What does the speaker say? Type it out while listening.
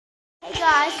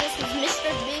guys, this is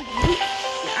Mr. Big Luke.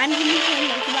 I'm going to be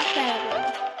playing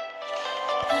battlegrounds.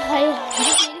 I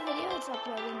just made a video, it's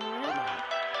uploading right now.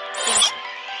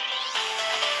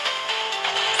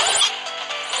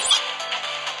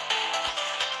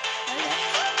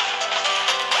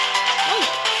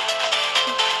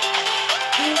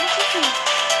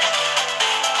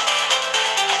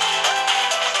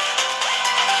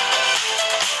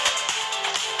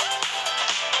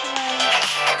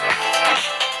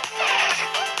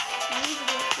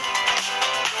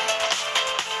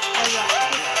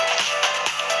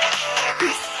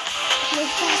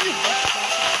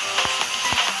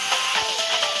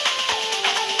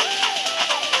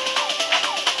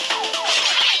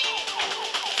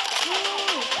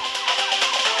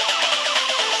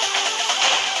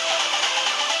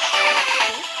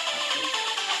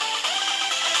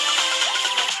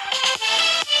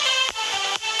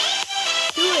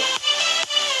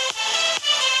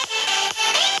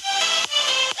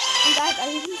 Guys,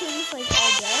 I've been doing this like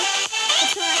all day.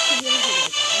 It's not actually doing a video.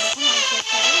 I don't know how to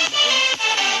play it, but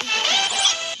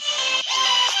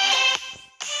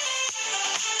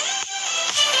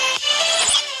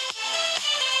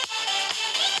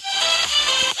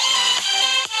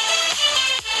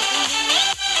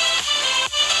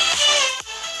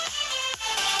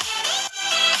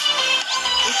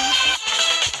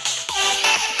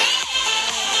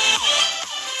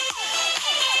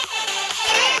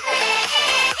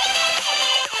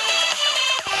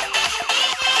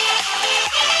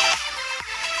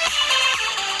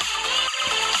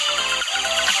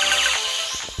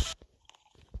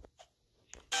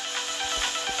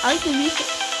I like the music.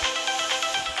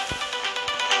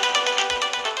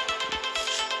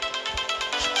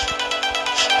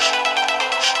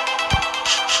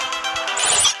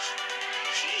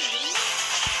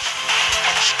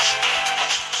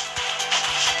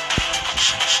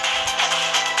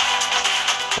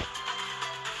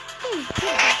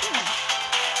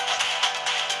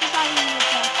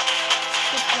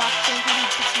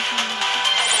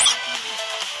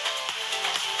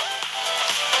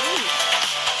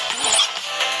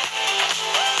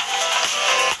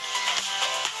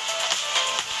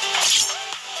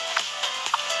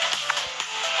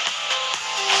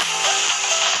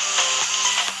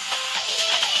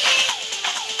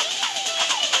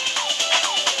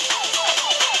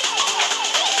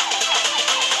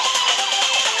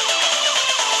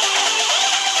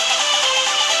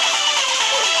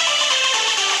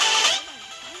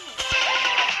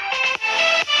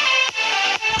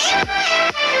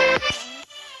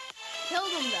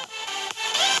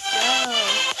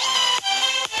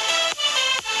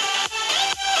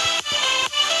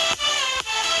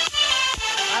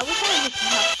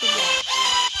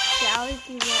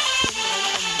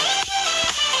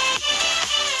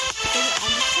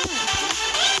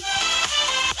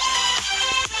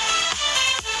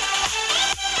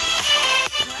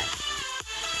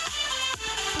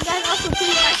 Guys, also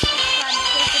please like, subscribe,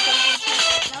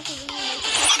 and also leave me a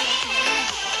notification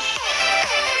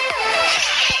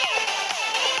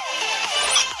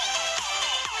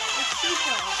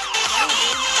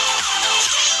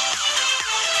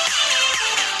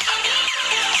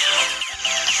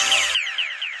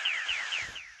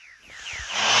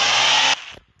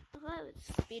okay, let's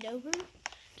speed over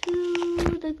to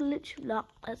the glitch block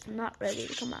that's not ready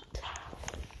to come out.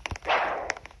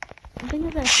 I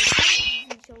think that's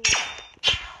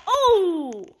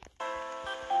oh!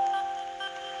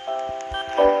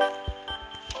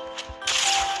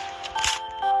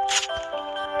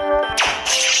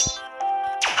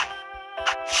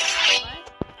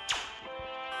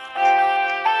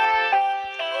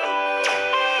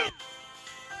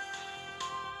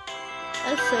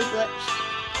 That's so glitched.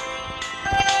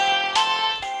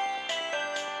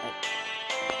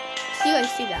 So you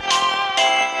guys see that?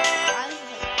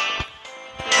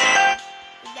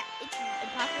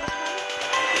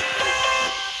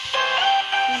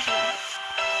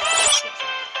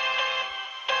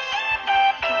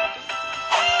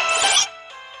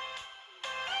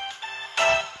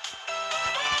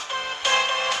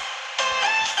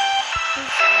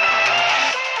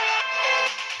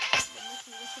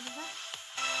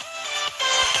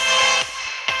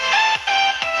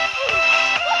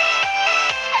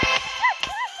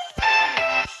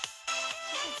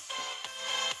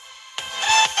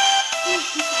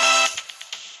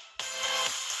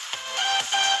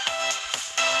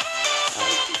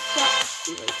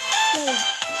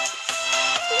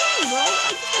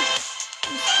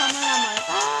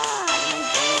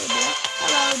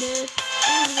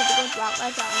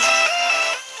 That's all.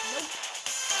 Nope.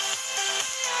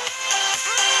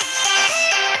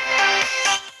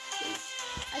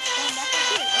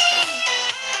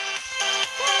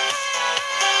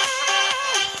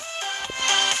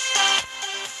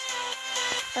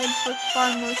 for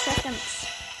 5 more seconds.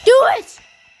 Do it!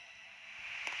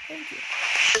 Thank you.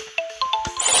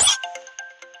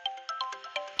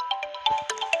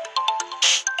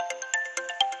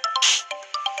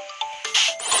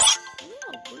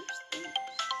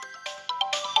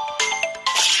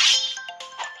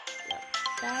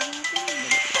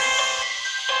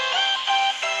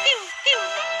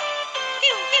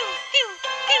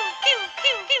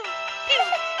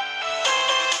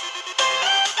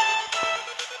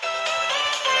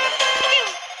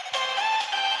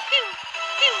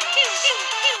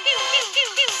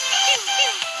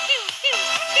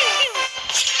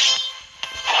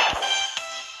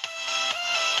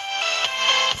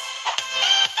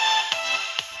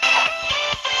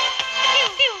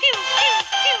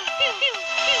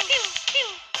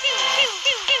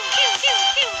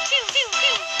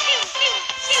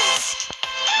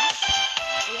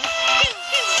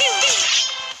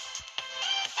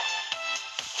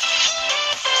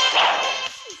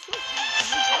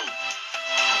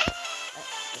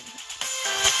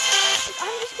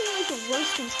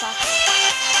 Worst things possible.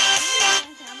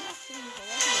 I'm not saying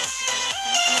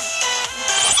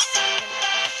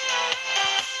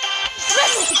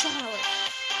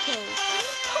the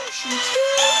potion too.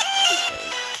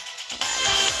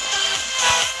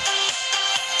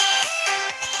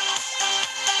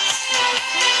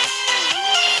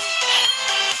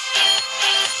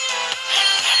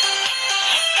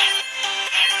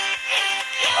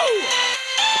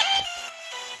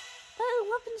 That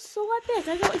weapon's so epic. I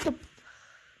got like the.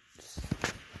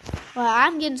 Well,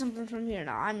 I'm getting something from here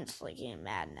now. I'm just like getting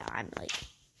mad now. I'm like.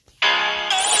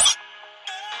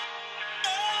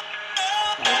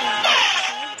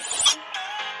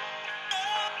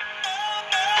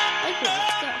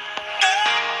 Let's go.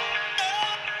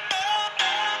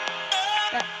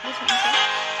 This one's good.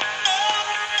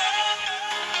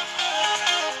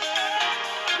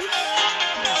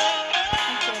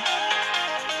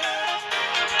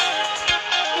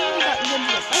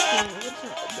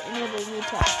 Enable me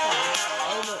to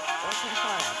over or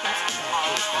control. That's the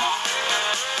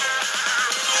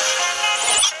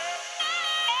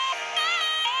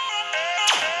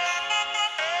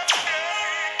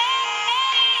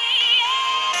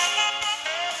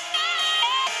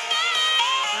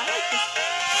I like this.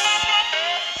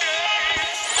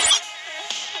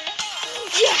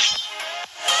 Yes!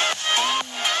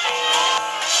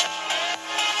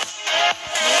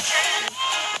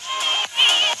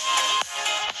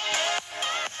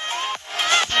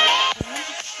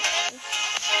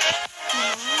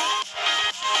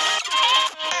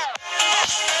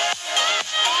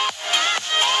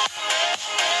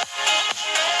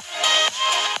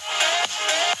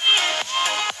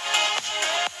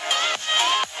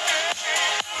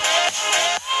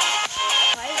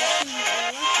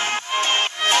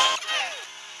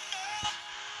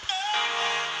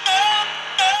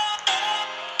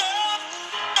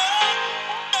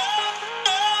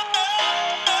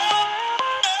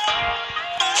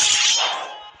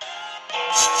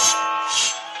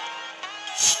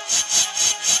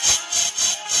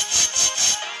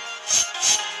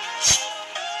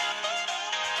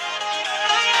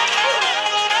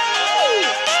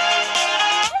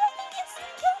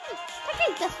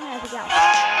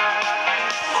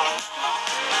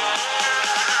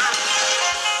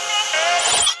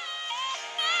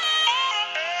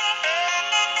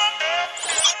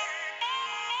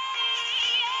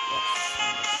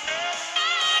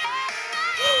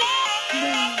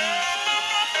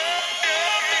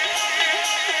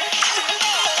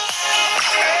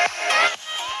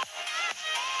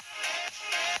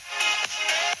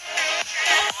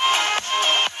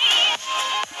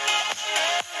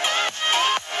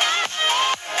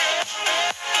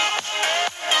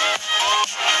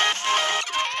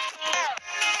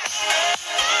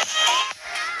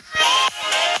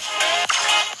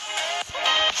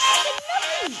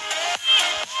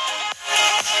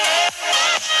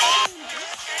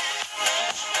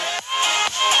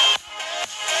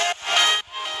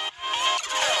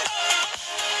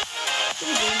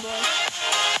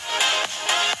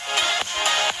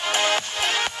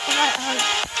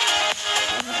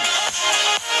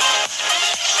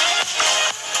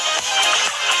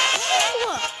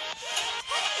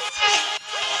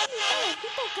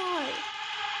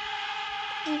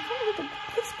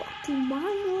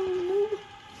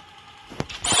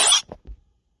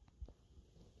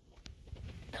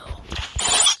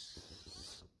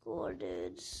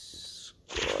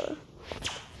 Score.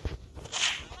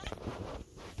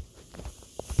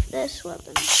 This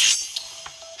weapon.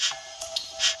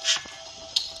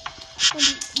 When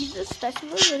you use a special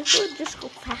version, it would just go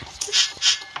faster.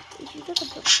 If you got a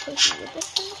person with this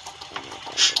thing, oh my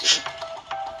god.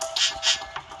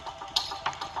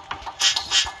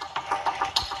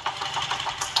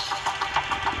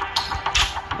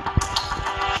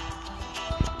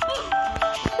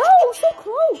 No, so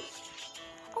close.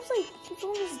 I was like, he's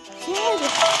almost dead.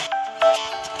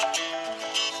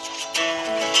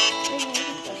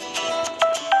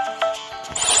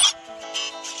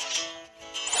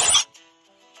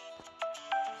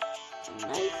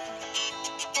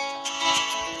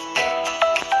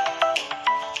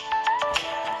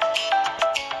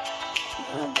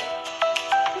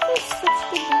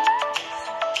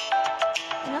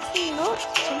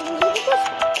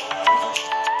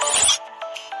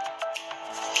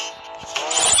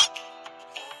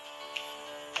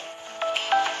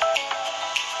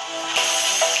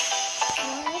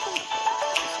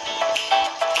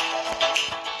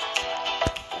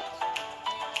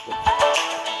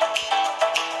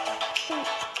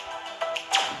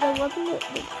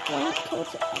 The point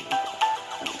kills everything.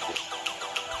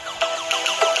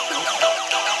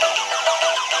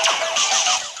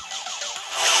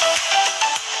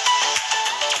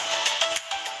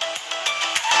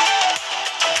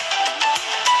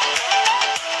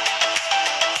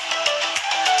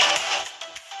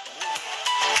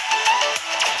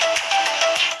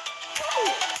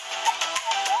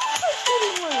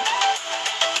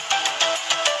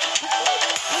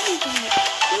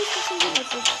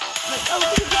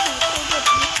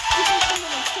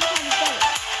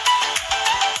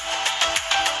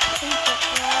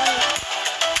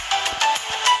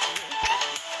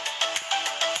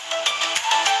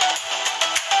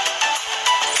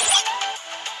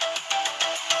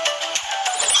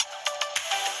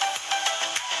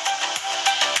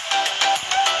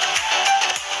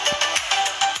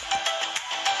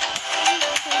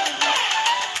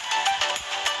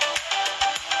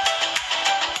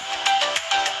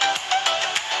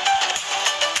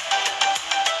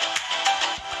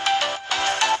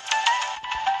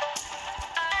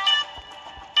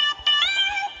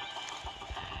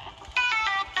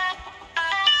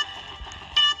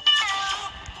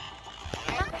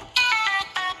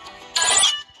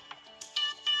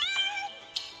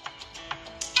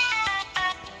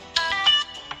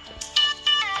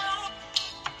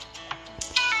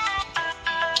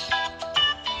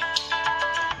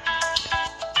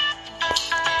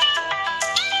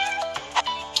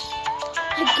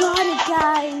 I got it,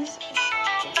 guys.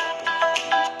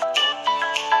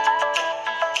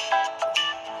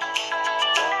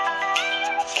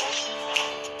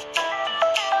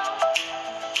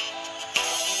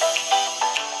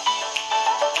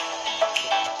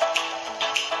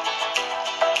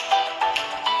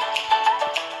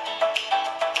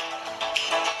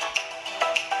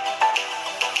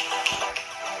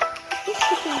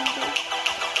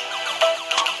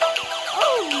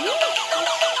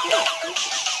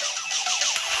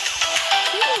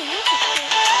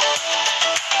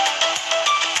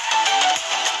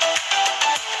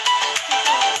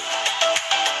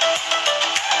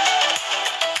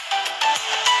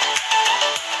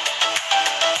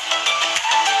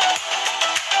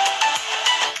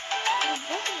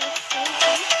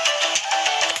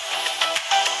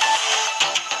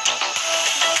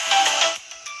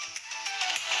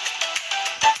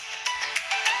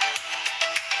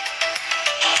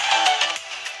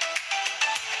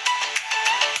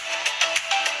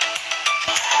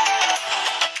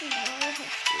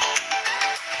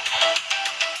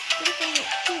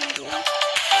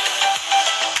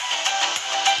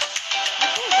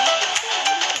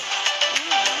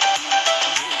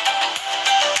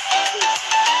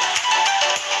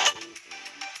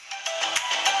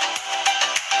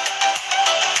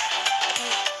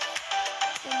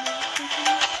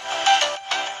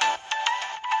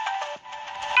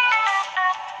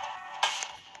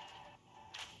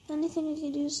 Anything I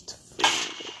could use to food.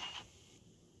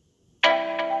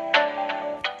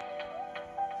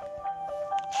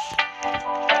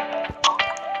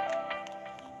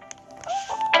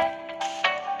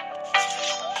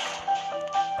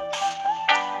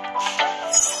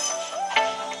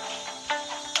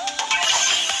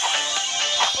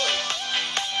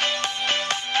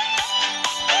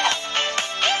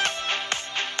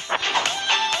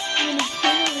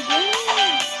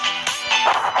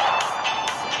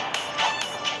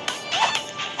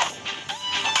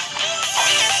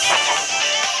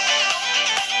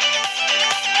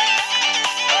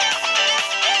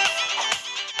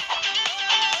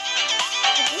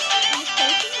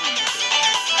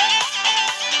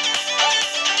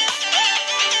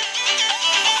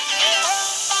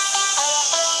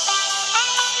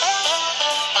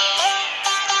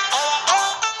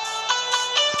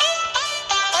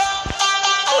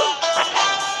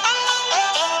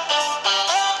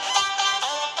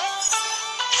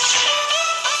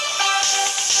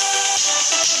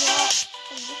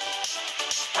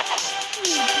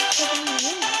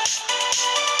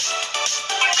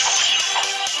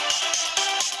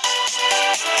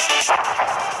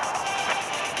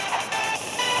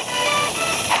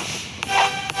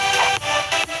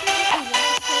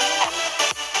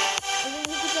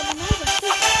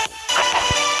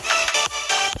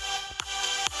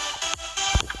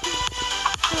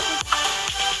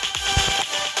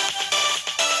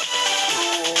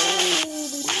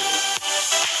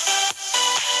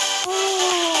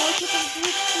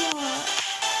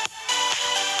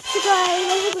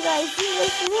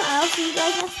 see you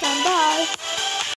guys next time.